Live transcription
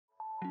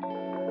Take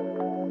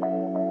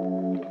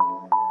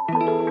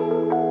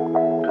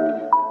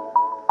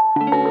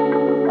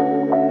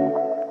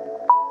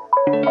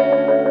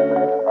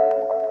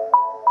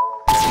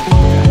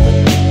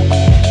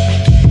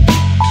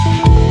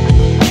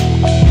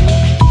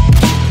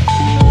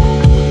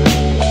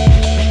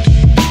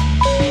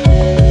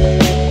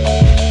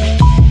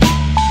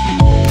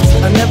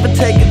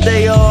a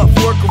day off,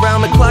 work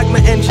around the clock, my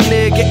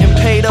engineer getting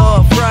paid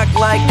off. Rock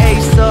like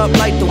Ace up,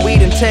 like the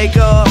weed and take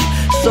off.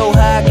 So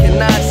high I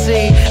cannot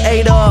see,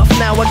 8 off.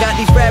 Now I got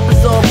these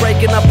rappers all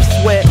breaking up a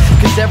sweat,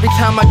 cause every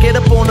time I get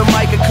up on the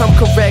mic I come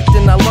correct.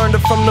 And I learned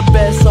it from the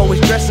best,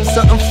 always dressing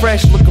something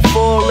fresh. Looking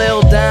for a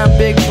little dime,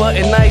 big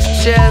button, nice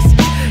chest.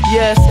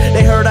 Yes,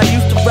 they heard I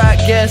used to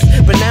rock Guess,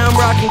 but now I'm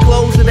rocking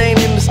clothes that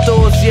ain't in the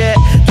stores yet.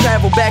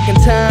 Travel back in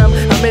time,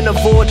 I'm in a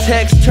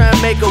vortex, trying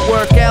to make it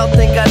work out,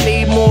 think I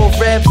need more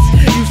reps.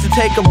 Used to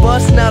take a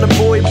bus, now the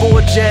boy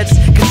board jets,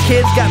 cause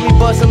kids got me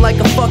buzzing like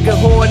a fucking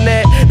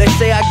hornet. They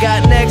say I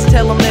got next,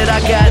 tell them that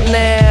I got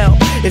now.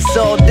 It's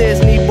all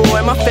Disney,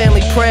 boy, my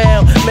family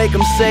proud. Make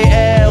them say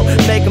L,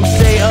 make them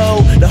say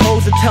O. The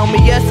hoes that tell me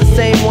yes, the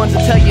same ones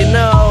that tell you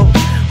no.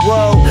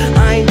 Whoa,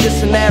 I ain't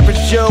just an average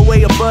Joe,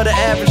 way above the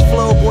average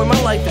flow. Boy,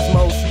 my life is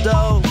most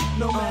dope.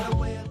 No matter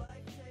where life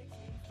takes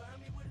me,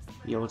 find me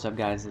with a... Yo, what's up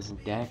guys, this is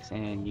Dex,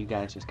 and you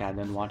guys just got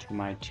done watching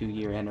my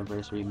 2-year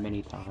anniversary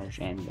mini-tage,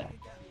 and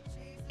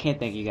can't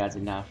thank you guys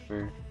enough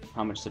for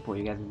how much support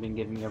you guys have been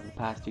giving me over the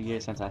past 2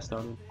 years since I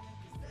started.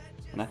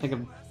 And I think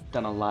I've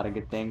done a lot of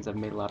good things. I've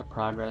made a lot of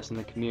progress in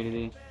the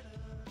community,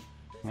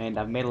 and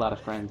I've made a lot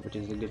of friends, which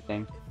is a good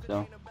thing.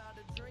 So,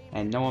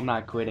 and no, I'm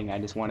not quitting. I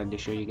just wanted to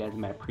show you guys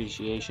my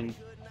appreciation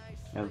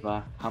of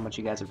how much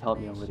you guys have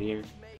helped me over the years.